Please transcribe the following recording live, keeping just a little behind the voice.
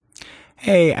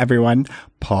Hey everyone,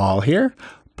 Paul here.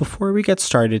 Before we get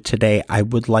started today, I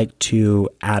would like to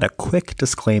add a quick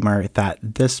disclaimer that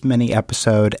this mini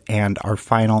episode and our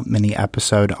final mini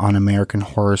episode on American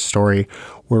Horror Story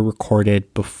were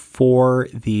recorded before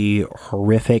the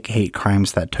horrific hate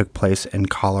crimes that took place in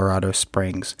Colorado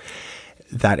Springs.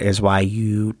 That is why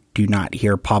you do not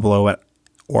hear Pablo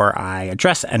or I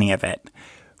address any of it.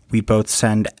 We both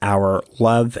send our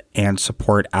love and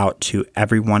support out to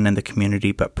everyone in the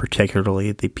community, but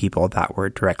particularly the people that were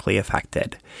directly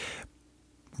affected.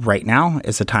 Right now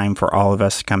is a time for all of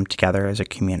us to come together as a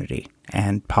community,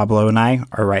 and Pablo and I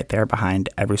are right there behind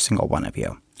every single one of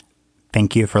you.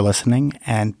 Thank you for listening,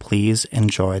 and please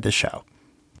enjoy the show.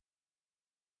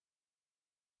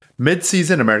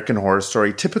 Mid-season American Horror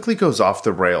Story typically goes off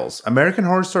the rails. American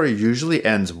Horror Story usually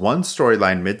ends one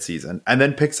storyline mid-season and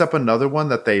then picks up another one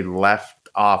that they left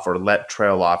off or let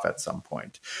trail off at some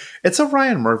point. It's a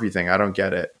Ryan Murphy thing. I don't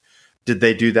get it. Did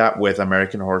they do that with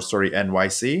American Horror Story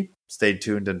NYC? Stay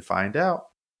tuned and find out.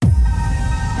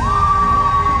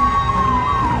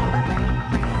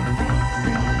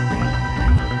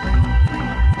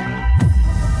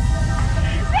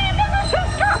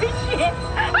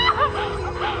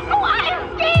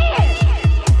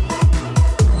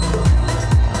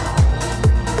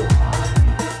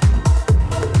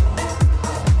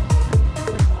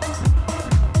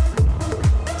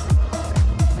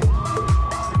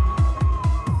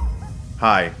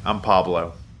 Hi, I'm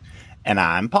Pablo. And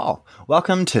I'm Paul.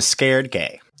 Welcome to Scared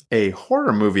Gay, a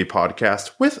horror movie podcast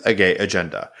with a gay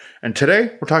agenda. And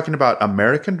today we're talking about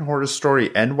American Horror Story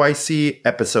NYC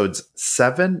episodes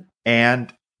 7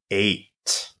 and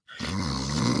 8.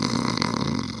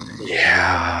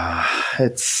 Yeah,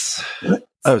 it's...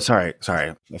 Oh, sorry.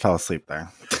 I fell asleep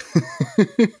there.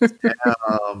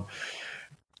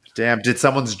 Damn, did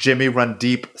someone's Jimmy run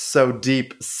deep, so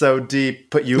deep,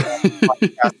 put you on the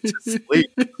podcast to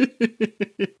sleep?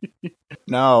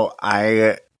 No,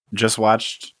 I just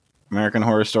watched American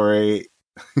Horror Story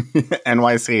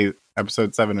NYC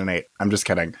episode 7 and 8. I'm just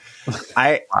kidding.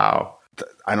 Wow.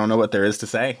 I don't know what there is to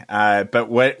say. But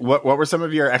what were some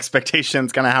of your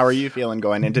expectations? Kind of how are you feeling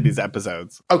going into these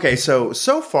episodes? Okay, so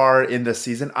far in the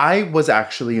season, I was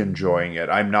actually enjoying it.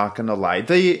 I'm not gonna lie.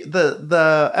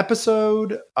 The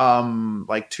episode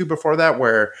like 2 before that,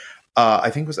 where I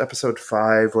think it was episode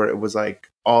 5, where it was like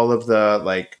all of the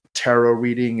like tarot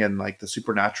reading and like the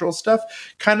supernatural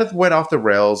stuff, kind of went off the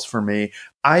rails for me.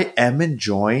 I am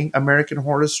enjoying American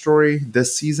Horror Story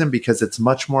this season because it's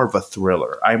much more of a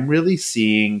thriller. I'm really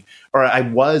seeing, or I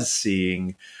was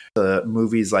seeing, the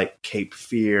movies like Cape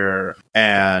Fear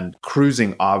and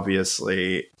Cruising,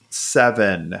 obviously,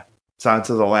 7, Silence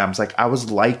of the Lambs. Like, I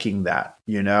was liking that,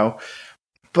 you know?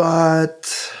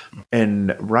 But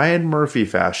in Ryan Murphy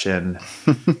fashion,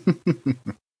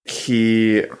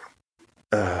 he...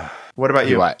 what about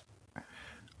you? What?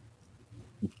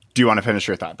 Do you want to finish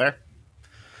your thought there?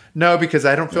 No, because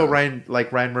I don't feel Ryan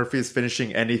Murphy is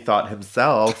finishing any thought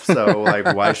himself. So,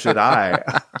 like, why should I?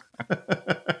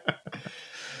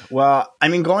 Well, I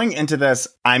mean, going into this,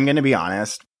 I'm going to be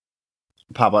honest,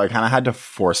 Pablo, I kind of had to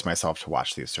force myself to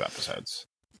watch these 2 episodes.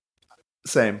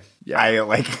 Same. Yeah.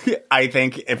 I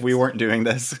think if we weren't doing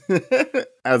this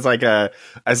as like a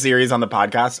series on the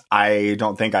podcast, I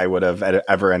don't think I would have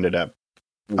ever ended up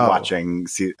watching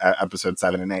episode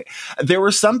 7 and 8. There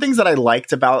were some things that I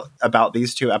liked about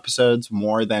these 2 episodes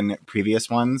more than previous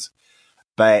ones,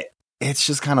 but it's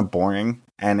just kind of boring,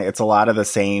 and it's a lot of the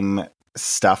same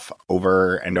stuff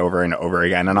over and over and over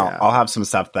again. And I'll have some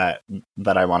stuff that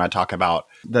I want to talk about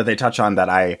that they touch on that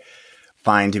I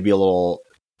find to be a little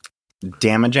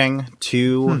damaging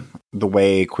to the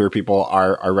way queer people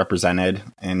are represented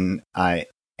in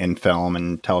film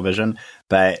and television,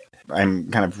 but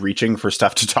I'm kind of reaching for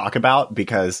stuff to talk about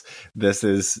because this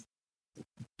is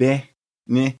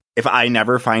if I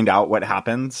never find out what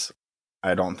happens,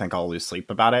 I don't think I'll lose sleep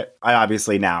about it. I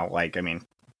obviously now, I'm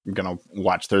gonna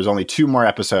watch. There's only 2 more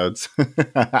episodes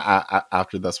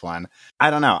after this one. I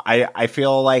don't know. I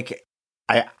feel like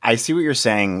I see what you're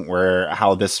saying, where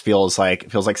how this feels like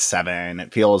 7.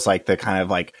 It feels like the kind of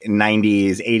like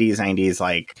 80s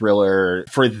like thriller.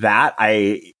 For that,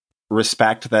 I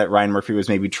respect that Ryan Murphy was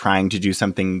maybe trying to do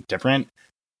something different,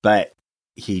 but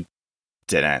he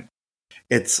didn't.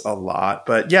 It's a lot,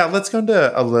 but yeah, let's go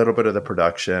into a little bit of the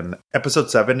production.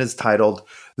 Episode 7 is titled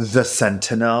The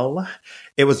Sentinel.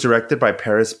 It was directed by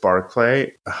Paris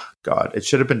Barclay. Oh, God, it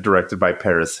should have been directed by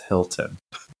Paris Hilton.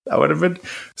 That would have been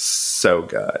so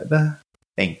good.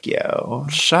 Thank you.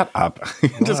 Shut up.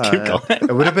 Just keep going.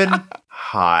 It would have been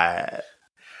hot.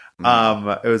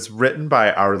 It was written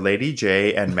by Our Lady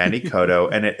J and Manny Cotto,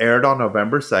 and it aired on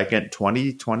November 2nd,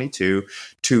 2022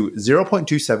 to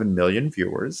 0.27 million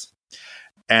viewers.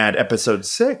 And episode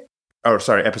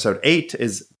 8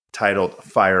 is titled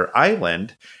Fire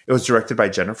Island. It was directed by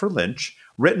Jennifer Lynch,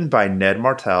 written by Ned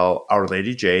Martell, Our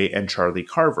Lady J, and Charlie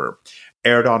Carver.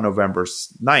 Aired on November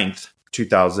 9th,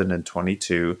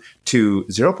 2022 to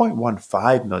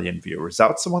 0.15 million viewers.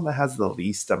 That's the one that has the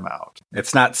least amount.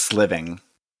 It's not Sliving.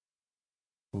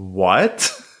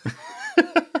 What?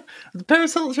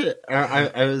 Paris Hilton.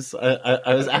 I was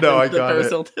no, I got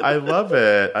it. I love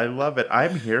it.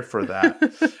 I'm here for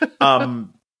that.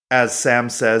 As Sam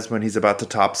says when he's about to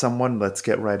top someone, let's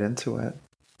get right into it.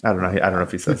 I don't know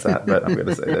if he says that, but I'm going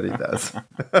to say that he does.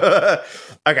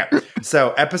 Okay,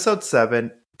 so episode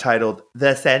 7, titled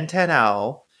 "The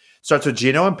Sentinel," starts with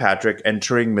Gino and Patrick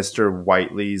entering Mr.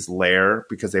 Whiteley's lair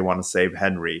because they want to save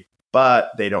Henry.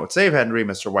 But they don't save Henry.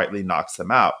 Mr. Whiteley knocks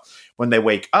them out. When they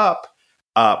wake up,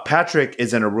 Patrick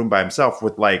is in a room by himself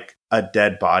with like a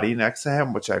dead body next to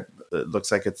him, which it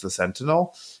looks like it's the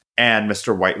Sentinel, and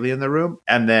Mr. Whiteley in the room.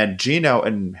 And then Gino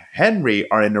and Henry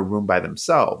are in a room by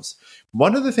themselves.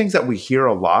 One of the things that we hear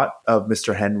a lot of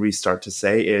Mr. Henry start to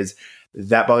say is,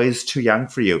 that boy is too young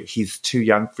for you. He's too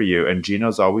young for you. And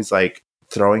Gino's always like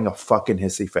throwing a fucking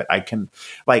hissy fit. I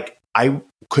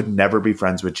could never be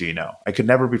friends with Gino.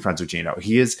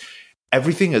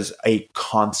 Everything is a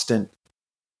constant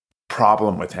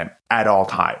problem with him at all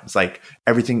times. Like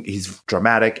everything, he's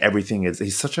dramatic.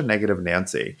 He's such a negative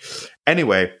Nancy.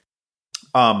 Anyway,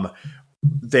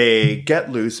 they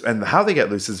get loose, and how they get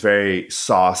loose is very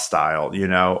Saw style. You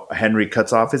know, Henry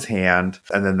cuts off his hand,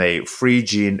 and then they free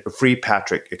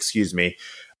Patrick.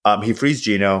 He frees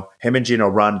Gino. Him and Gino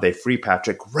run. They free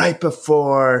Patrick right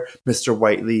before Mr.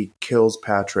 Whiteley kills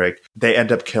Patrick. They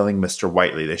end up killing Mr.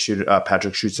 Whiteley.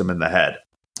 Patrick shoots him in the head.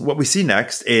 What we see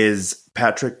next is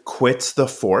Patrick quits the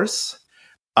force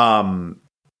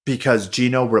because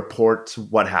Gino reports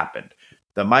what happened.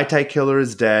 The Mai Tai killer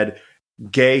is dead.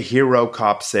 Gay hero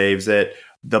cop saves it.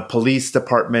 The police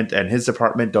department and his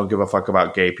department don't give a fuck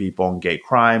about gay people and gay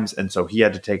crimes. And so he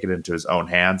had to take it into his own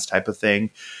hands type of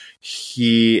thing.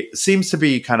 He seems to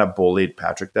be kind of bullied,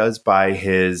 Patrick does, by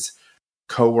his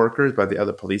co-workers, by the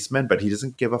other policemen, but he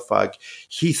doesn't give a fuck.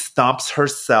 He stomps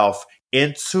herself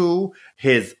into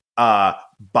his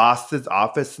boss's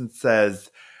office and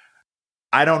says,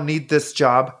 I don't need this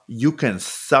job. You can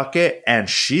suck it. And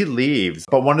she leaves.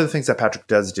 But one of the things that Patrick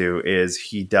does do is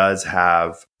he does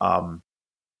have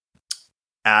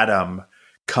Adam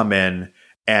come in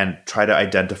and try to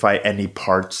identify any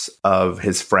parts of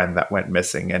his friend that went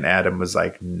missing. And Adam was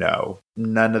like, no,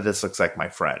 none of this looks like my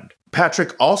friend.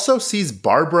 Patrick also sees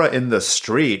Barbara in the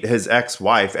street, his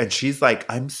ex-wife, and she's like,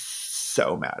 I'm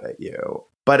so mad at you.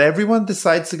 But everyone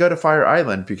decides to go to Fire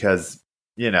Island because,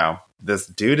 you know, this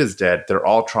dude is dead. They're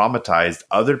all traumatized.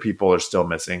 Other people are still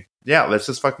missing. Yeah, let's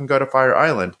just fucking go to Fire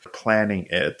Island. Planning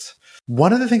it.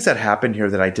 One of the things that happened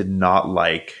here that I did not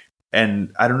like,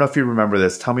 and I don't know if you remember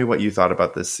this, tell me what you thought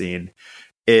about this scene,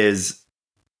 is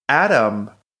Adam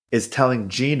is telling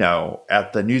Gino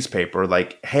at the newspaper,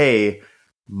 like, hey,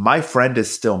 my friend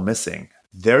is still missing.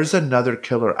 There's another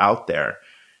killer out there.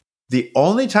 The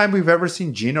only time we've ever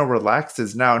seen Gino relax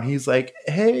is now, and he's like,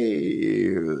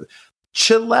 hey,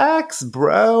 chillax,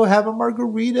 bro. Have a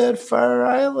margarita at Fire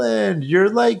Island. You're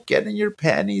like getting your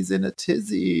panties in a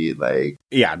tizzy. Like,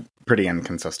 yeah, pretty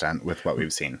inconsistent with what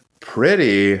we've seen.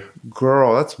 Pretty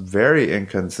girl, that's very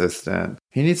inconsistent.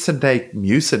 He needs to take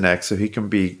Mucinex so he can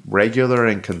be regular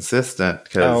and consistent.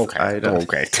 Okay.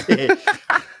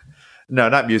 No,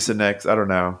 not Mucinex. I don't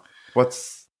know.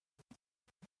 What's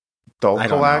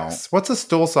Dulcolax? What's a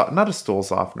stool softener? Not a stool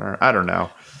softener. I don't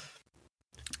know.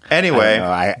 Anyway,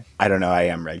 I don't know. I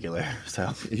am regular,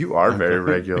 so you are very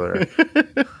regular.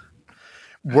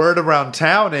 Word around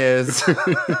town is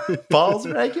Paul's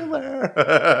regular.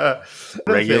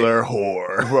 Regular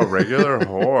whore. A regular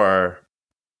whore.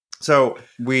 So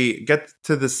we get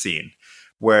to the scene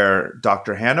where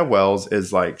Dr. Hannah Wells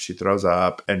is like, she throws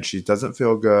up and she doesn't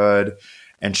feel good.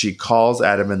 And she calls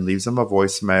Adam and leaves him a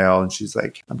voicemail. And she's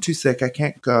like, I'm too sick. I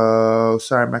can't go.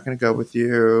 Sorry, I'm not going to go with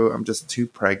you. I'm just too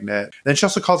pregnant. Then she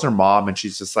also calls her mom and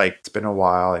she's just like, it's been a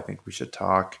while. I think we should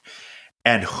talk.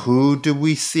 And who do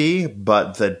we see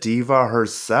but the diva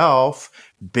herself,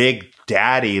 Big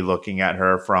Daddy, looking at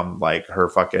her from like her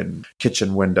fucking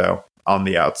kitchen window on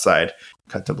the outside.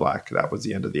 Cut to black. That was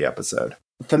the end of the episode.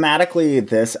 Thematically,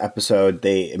 this episode,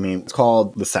 it's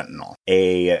called The Sentinel,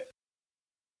 a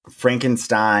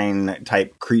Frankenstein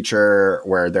type creature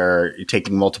where they're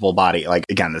taking multiple body. Like,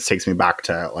 again, this takes me back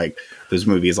to like those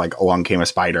movies like Along Came a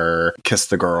Spider, Kiss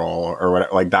the Girl, or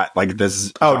whatever, like that. Like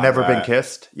this. Oh, Never Been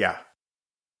Kissed? Yeah.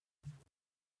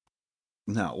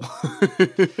 No.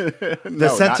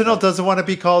 The Sentinel doesn't want to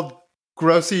be called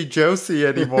Grossy Josie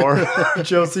anymore.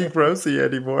 Josie Grossy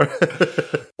anymore.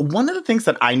 One of the things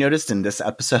that I noticed in this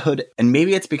episode, and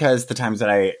maybe it's because the times that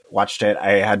I watched it,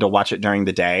 I had to watch it during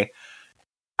the day.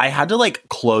 I had to like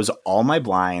close all my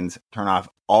blinds, turn off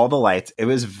all the lights. It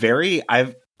was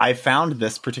I found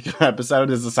this particular episode,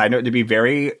 as a side note, to be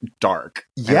very dark.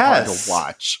 Yes. And hard to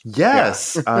watch.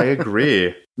 Yes, yeah. I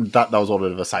agree. That was a little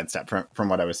bit of a sidestep from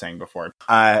what I was saying before.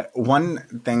 One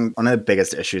of the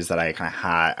biggest issues that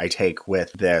I take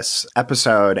with this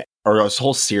episode, or this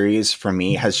whole series for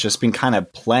me, has just been kind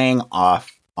of playing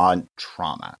off on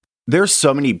trauma. There's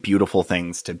so many beautiful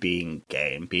things to being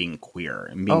gay and being queer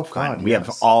and being fun. God, we have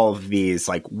all of these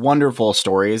like wonderful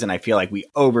stories, and I feel like we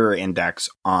over-index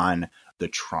on the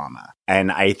trauma.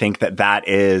 And I think that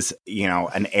is,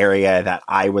 an area that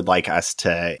I would like us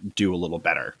to do a little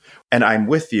better. And I'm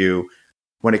with you.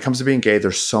 When it comes to being gay,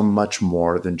 there's so much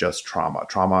more than just trauma.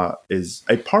 Trauma is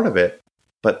a part of it,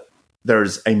 but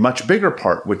there's a much bigger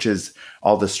part, which is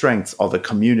all the strengths, all the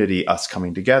community, us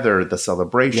coming together, the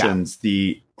celebrations,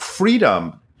 the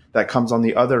freedom that comes on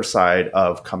the other side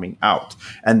of coming out.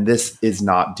 And this is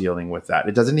not dealing with that.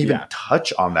 It doesn't even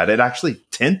touch on that. It actually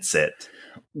tints it.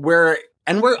 We're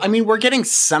getting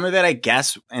some of it, I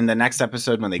guess, in the next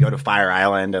episode when they go to Fire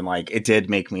Island, and like it did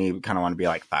make me kind of want to be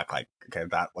like, fuck, like, okay,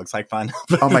 that looks like fun.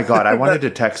 Oh my God, I wanted to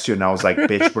text you and I was like,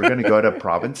 bitch, we're gonna go to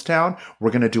Provincetown,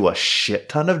 we're gonna do a shit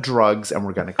ton of drugs, and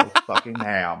we're gonna go fucking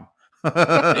ham.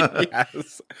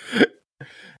 Yes.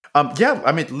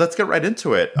 Let's get right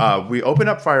into it. We open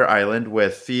up Fire Island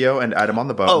with Theo and Adam on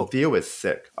the boat. Oh. Theo is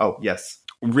sick. Oh, yes.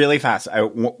 Really fast.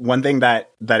 One thing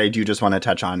that I do just want to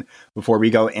touch on before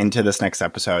we go into this next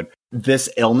episode, this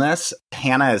illness,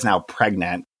 Hannah is now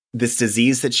pregnant. This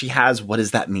disease that she has, what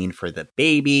does that mean for the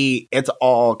baby? It's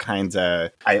all kinds of,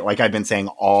 like I've been saying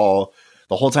the whole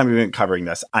time we've been covering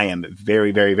this, I am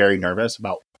very, very, very nervous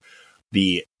about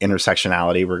the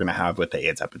intersectionality we're going to have with the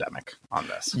AIDS epidemic on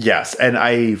this. Yes. And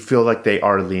I feel like they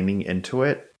are leaning into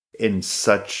it in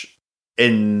such a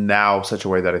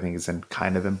way that I think is in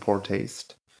kind of in poor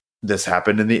taste. This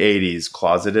happened in the 80s.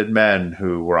 Closeted men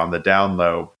who were on the down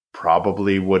low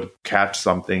probably would catch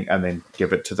something and then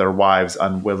give it to their wives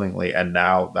unwillingly. And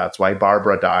now that's why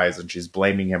Barbara dies and she's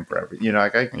blaming him for everything.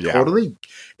 Totally,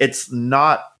 it's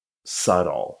not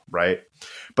subtle, right?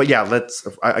 But yeah,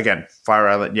 Fire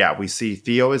Island. Yeah, we see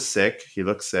Theo is sick. He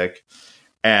looks sick.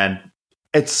 And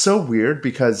it's so weird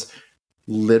because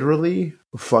literally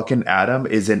fucking Adam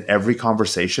is in every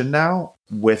conversation now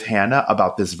with Hannah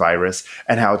about this virus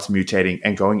and how it's mutating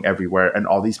and going everywhere, and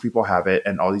all these people have it,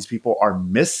 and all these people are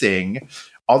missing.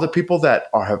 All the people that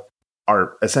are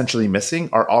essentially missing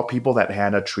are all people that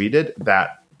Hannah treated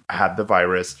that had the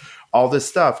virus, all this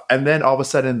stuff. And then all of a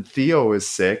sudden Theo is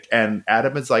sick and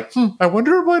Adam is like, I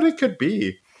wonder what it could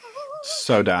be.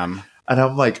 So dumb. And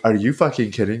I'm like, are you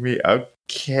fucking kidding me?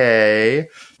 Okay.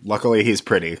 Luckily, he's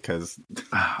pretty because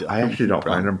I actually don't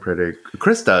find him pretty.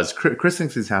 Chris does. Chris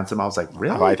thinks he's handsome. I was like,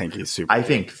 really? Oh, I think he's super. I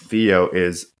think Theo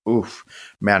is, oof.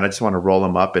 Man, I just want to roll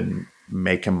him up and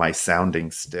make him my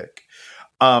sounding stick.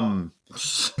 So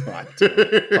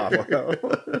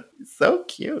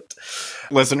cute.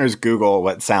 Listeners, Google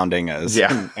what sounding is.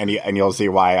 Yeah. And you'll see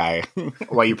why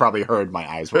you probably heard my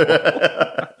eyes roll.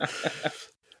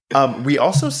 We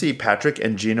also see Patrick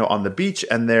and Gino on the beach,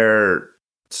 and they're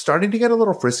starting to get a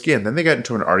little frisky, and then they get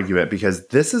into an argument because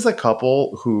this is a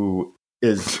couple who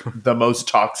is the most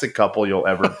toxic couple you'll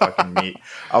ever fucking meet.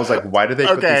 I was like, why do they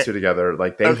put these two together?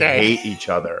 Like, they hate each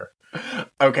other.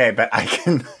 Okay, but I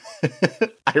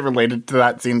related to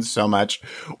that scene so much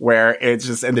where it's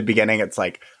just in the beginning, it's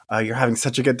like, you're having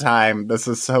such a good time. This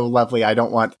is so lovely. I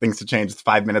don't want things to change. It's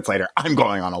 5 minutes later. I'm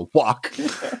going on a walk.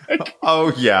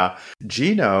 Oh, yeah.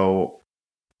 Gino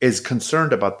is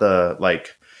concerned about the,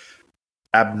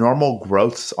 abnormal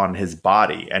growths on his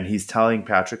body. And he's telling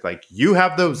Patrick, you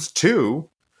have those too.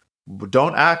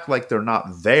 Don't act like they're not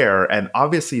there. And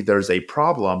obviously there's a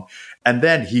problem. And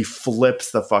then he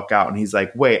flips the fuck out and he's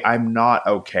like, wait, I'm not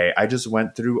okay. I just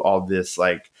went through all this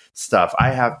stuff.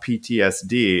 I have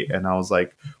PTSD. And I was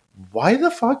like, why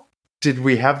the fuck did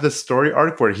we have this story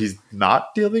arc where he's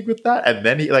not dealing with that? And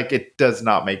then he it does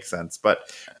not make sense, but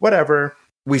whatever.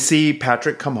 we see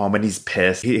Patrick come home and he's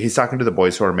pissed. He's talking to the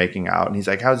boys who are making out. And he's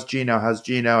like, how's Gino? How's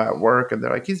Gino at work? And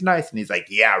they're like, he's nice. And he's like,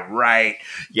 yeah, right.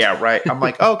 Yeah, right. I'm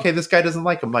like, oh, okay, this guy doesn't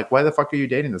like him. I'm like, why the fuck are you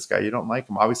dating this guy? You don't like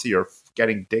him. Obviously, you're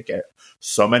getting dick at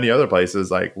so many other places.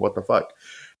 Like, what the fuck?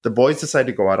 The boys decide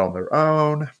to go out on their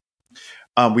own.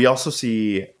 We also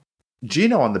see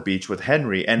Gino on the beach with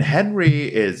Henry. And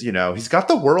Henry is, he's got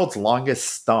the world's longest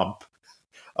stump.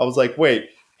 I was like, wait,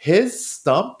 his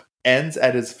stump ends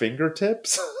at his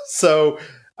fingertips? So,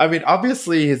 I mean,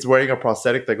 obviously he's wearing a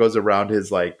prosthetic that goes around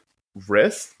his like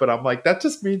wrist, but I'm like, that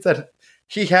just means that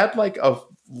he had like an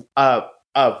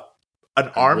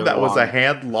arm really that was a long.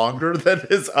 hand longer than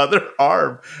his other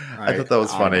arm. I thought that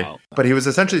was funny. But he was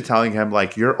essentially telling him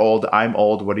like, you're old, I'm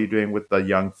old. What are you doing with the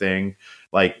young thing?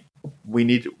 Like, we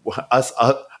need us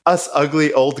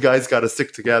ugly old guys got to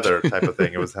stick together type of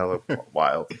thing. It was hella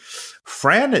wild.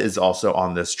 Fran is also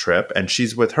on this trip, and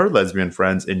she's with her lesbian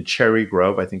friends in Cherry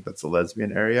Grove. I think that's a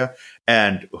lesbian area.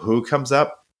 And who comes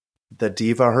up? The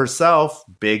diva herself,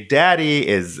 Big Daddy,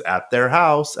 is at their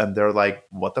house, and they're like,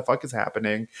 what the fuck is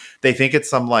happening? They think it's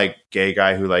some like gay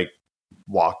guy who like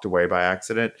walked away by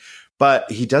accident.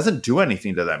 But he doesn't do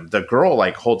anything to them. The girl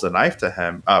like holds a knife to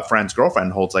him. Fran's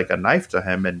girlfriend holds like a knife to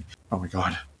him, and oh my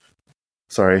god,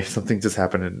 sorry, something just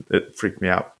happened and it freaked me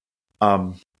out.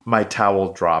 My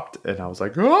towel dropped, and I was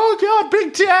like, "Oh god,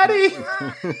 Big Daddy,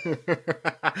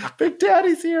 Big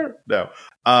Daddy's here!" No.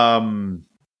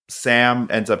 Sam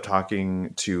ends up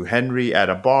talking to Henry at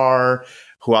a bar.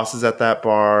 Who else is at that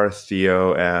bar?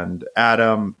 Theo and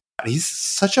Adam. He's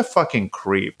such a fucking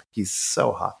creep. He's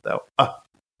so hot though.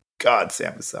 God,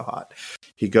 Sam is so hot.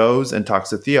 He goes and talks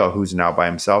to Theo, who's now by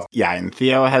himself. Yeah, and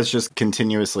Theo has just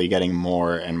continuously getting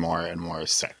more and more and more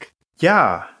sick.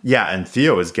 Yeah, and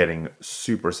Theo is getting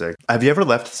super sick. Have you ever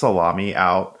left salami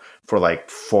out for like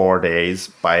 4 days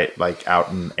by like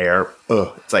out in air?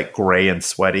 Ugh, it's like gray and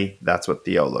sweaty. That's what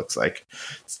Theo looks like.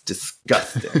 It's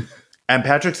disgusting. And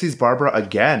Patrick sees Barbara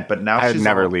again, but now I'd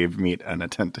never leave meat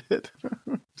unattended.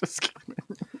 Just kidding.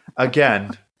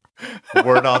 Again.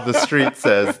 Word on the street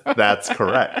says that's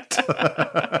correct.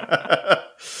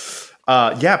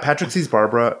 Yeah, Patrick sees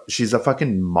Barbara. She's a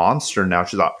fucking monster now.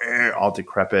 She's all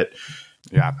decrepit.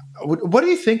 Yeah. What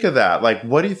do you think of that? Like,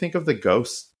 what do you think of the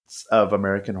ghosts of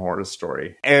American Horror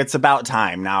Story? It's about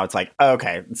time. Now it's like,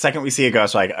 okay, the second we see a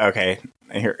ghost, we're like, okay,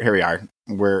 here we are.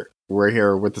 We're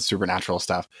here with the supernatural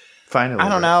stuff. Finally. I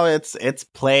don't know. It's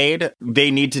played.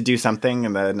 They need to do something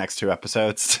in the next 2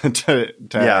 episodes to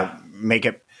make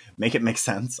it make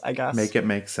sense, I guess. Make it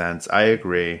make sense. I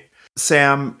agree.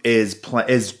 Sam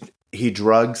he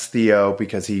drugs Theo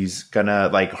because he's gonna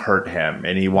like hurt him,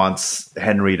 and he wants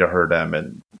Henry to hurt him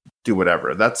and do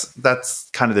whatever. That's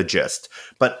kind of the gist.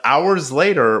 But hours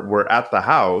later, we're at the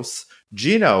house.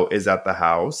 Gino is at the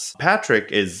house.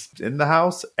 Patrick is in the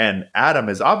house, and Adam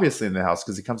is obviously in the house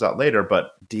because he comes out later.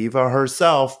 But Diva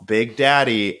herself, Big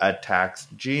Daddy, attacks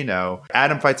Gino.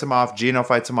 Adam fights him off. Gino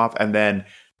fights him off, and then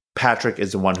Patrick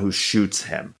is the one who shoots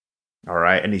him. All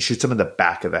right. And he shoots him in the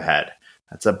back of the head.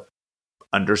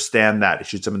 Understand that. He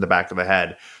shoots him in the back of the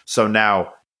head. So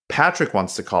now Patrick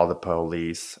wants to call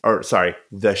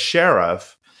the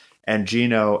sheriff, and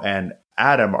Gino and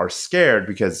Adam are scared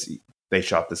because they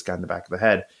shot this guy in the back of the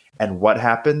head. And what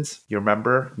happens? You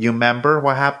remember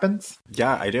what happens?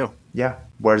 Yeah, I do. Yeah.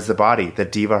 Where's the body? The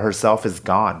diva herself is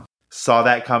gone. Saw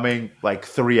that coming like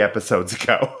 3 episodes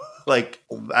ago. Does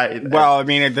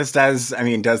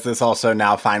this also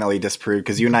now finally disprove?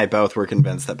 Because you and I both were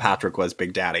convinced that Patrick was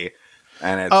Big Daddy,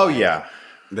 and it's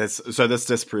this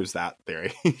disproves that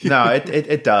theory. No,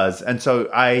 it does, and so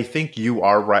I think you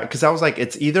are right, because I was like,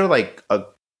 it's either like an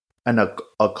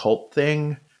occult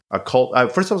thing.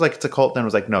 First I was like, it's a cult. Then I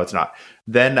was like, no, it's not.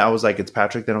 Then I was like, it's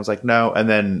Patrick. Then I was like, no. And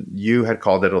then you had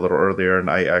called it a little earlier, and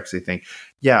I actually think,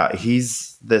 yeah,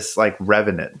 he's this like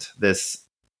revenant, this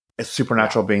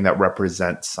supernatural being that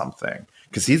represents something,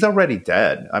 because he's already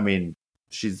dead. I mean,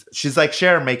 she's like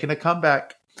Cher making a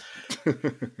comeback.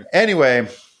 Anyway,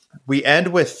 we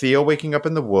end with Theo waking up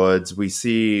in the woods. We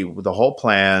see the whole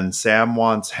plan. Sam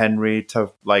wants Henry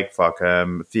to like fuck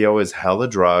him. Theo is hella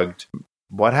drugged.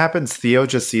 What happens? Theo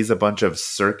just sees a bunch of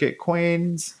circuit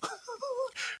queens.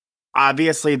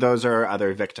 Obviously, those are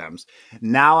other victims.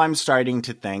 Now I'm starting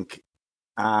to think.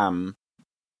 Now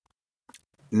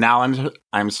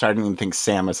I'm starting to think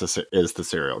Sam is the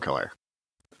serial killer.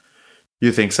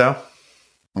 You think so?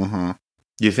 Mm-hmm.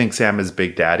 You think Sam is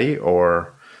Big Daddy,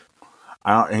 or?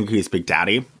 I don't think he's Big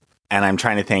Daddy. And I'm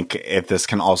trying to think if this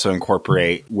can also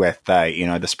incorporate with,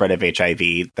 the spread of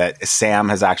HIV, that Sam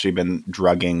has actually been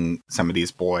drugging some of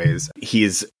these boys.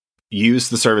 He's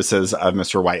used the services of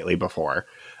Mr. Whiteley before.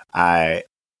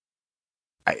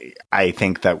 I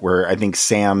think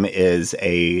Sam is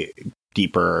a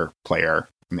deeper player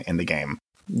in the game.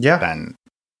 Yeah. Than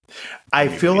I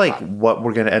feel like what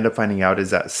we're going to end up finding out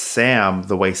is that Sam,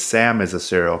 the way Sam is a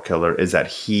serial killer, is that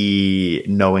he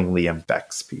knowingly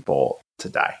infects people to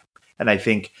die. And I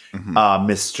think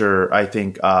the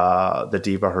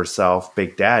diva herself,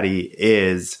 Big Daddy,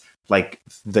 is like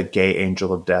the gay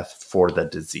angel of death for the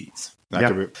disease. That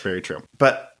could be very true.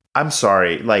 But I'm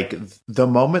sorry, like the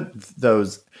moment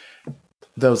those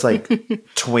like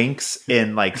twinks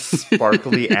in like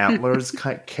sparkly antlers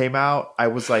came out, I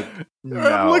was like, no.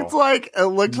 It looked like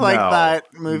that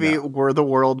movie Were the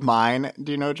World Mine.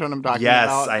 Do you know which one I'm talking about?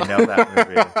 Yes, I know that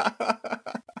movie.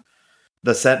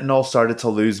 The Sentinel started to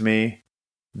lose me.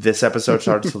 This episode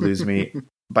started to lose me.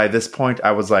 By this point,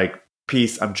 I was like,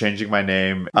 peace, I'm changing my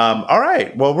name. All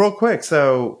right. Well, real quick.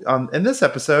 So in this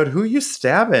episode, who are you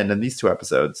stabbing in these 2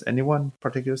 episodes? Anyone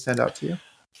particular stand out to you?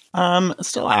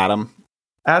 Still Adam.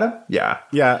 Adam? Yeah.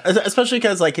 Yeah. Especially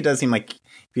because like he does seem like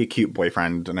be a cute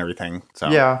boyfriend and everything.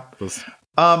 So yeah.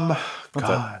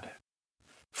 God.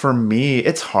 For me,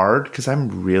 it's hard because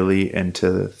I'm really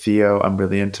into Theo. I'm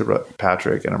really into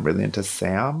Patrick, and I'm really into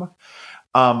Sam.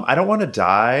 I don't want to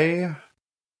die,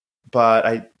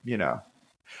 but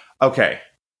okay.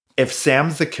 If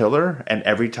Sam's the killer, and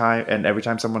every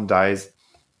time someone dies,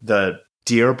 the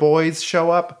Deer Boys show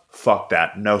up, fuck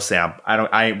that. No, Sam.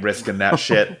 I ain't risking that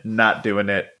shit. Not doing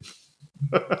it.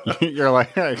 You're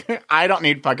like, I don't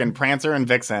need fucking Prancer and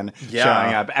Vixen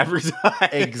showing up every time.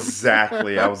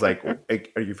 Exactly. I was like,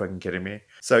 are you fucking kidding me?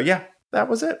 So yeah, that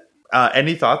was it.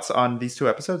 Any thoughts on these 2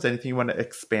 episodes? Anything you want to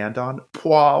expand on?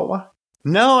 Wow.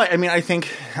 No, I mean, I think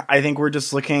we're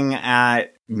just looking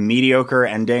at mediocre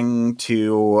ending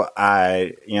to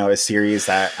a series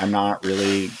that I'm not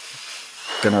really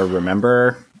gonna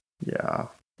remember. Yeah.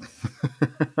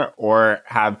 Or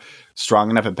have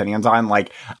strong enough opinions on.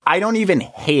 Like, I don't even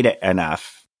hate it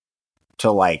enough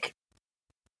to like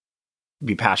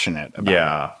be passionate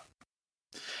about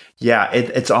it. Yeah,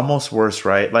 it's almost worse,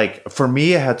 right? Like for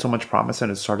me, it had so much promise,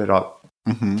 and it started out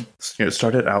it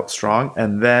started out strong,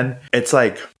 and then it's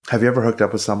like, have you ever hooked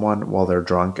up with someone while they're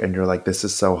drunk and you're like, this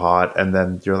is so hot, and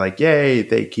then you're like, yay,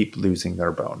 they keep losing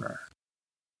their boner,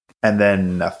 and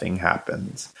then nothing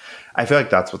happens. I feel like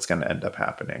that's what's going to end up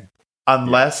happening,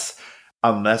 unless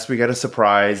we get a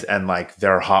surprise and like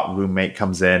their hot roommate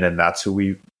comes in and that's who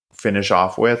we finish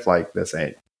off with. Like, this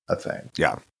ain't a thing.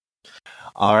 Yeah.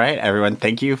 All right, everyone.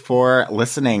 Thank you for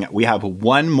listening. We have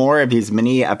one more of these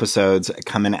mini episodes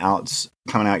coming out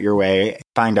your way.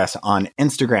 Find us on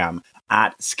Instagram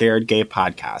at Scared Gay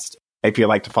Podcast. If you'd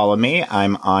like to follow me,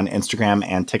 I'm on Instagram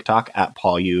and TikTok at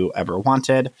Paul You Ever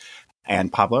Wanted.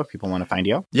 And Pablo, if people want to find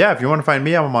you. Yeah, if you want to find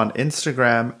me, I'm on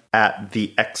Instagram at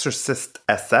The Exorcist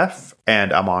SF,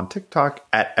 and I'm on TikTok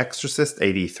at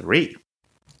Exorcist83.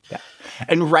 Yeah.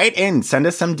 And write in, send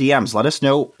us some DMs. Let us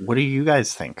know, what do you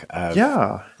guys think of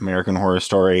American Horror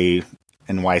Story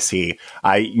NYC?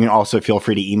 You can also feel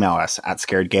free to email us at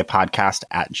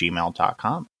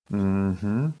scaredgaypodcast@gmail.com.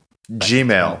 Mm-hmm.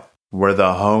 Gmail, we're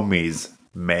the homies.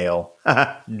 Mail.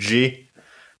 G,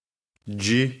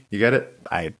 you get it?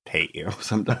 I hate you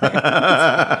sometimes.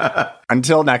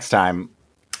 Until next time,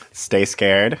 stay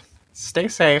scared, stay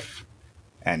safe,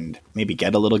 and maybe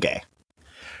get a little gay.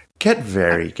 Get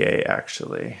very gay,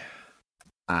 actually.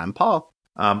 I'm Paul.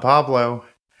 I'm Pablo.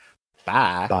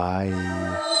 Bye.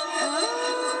 Bye.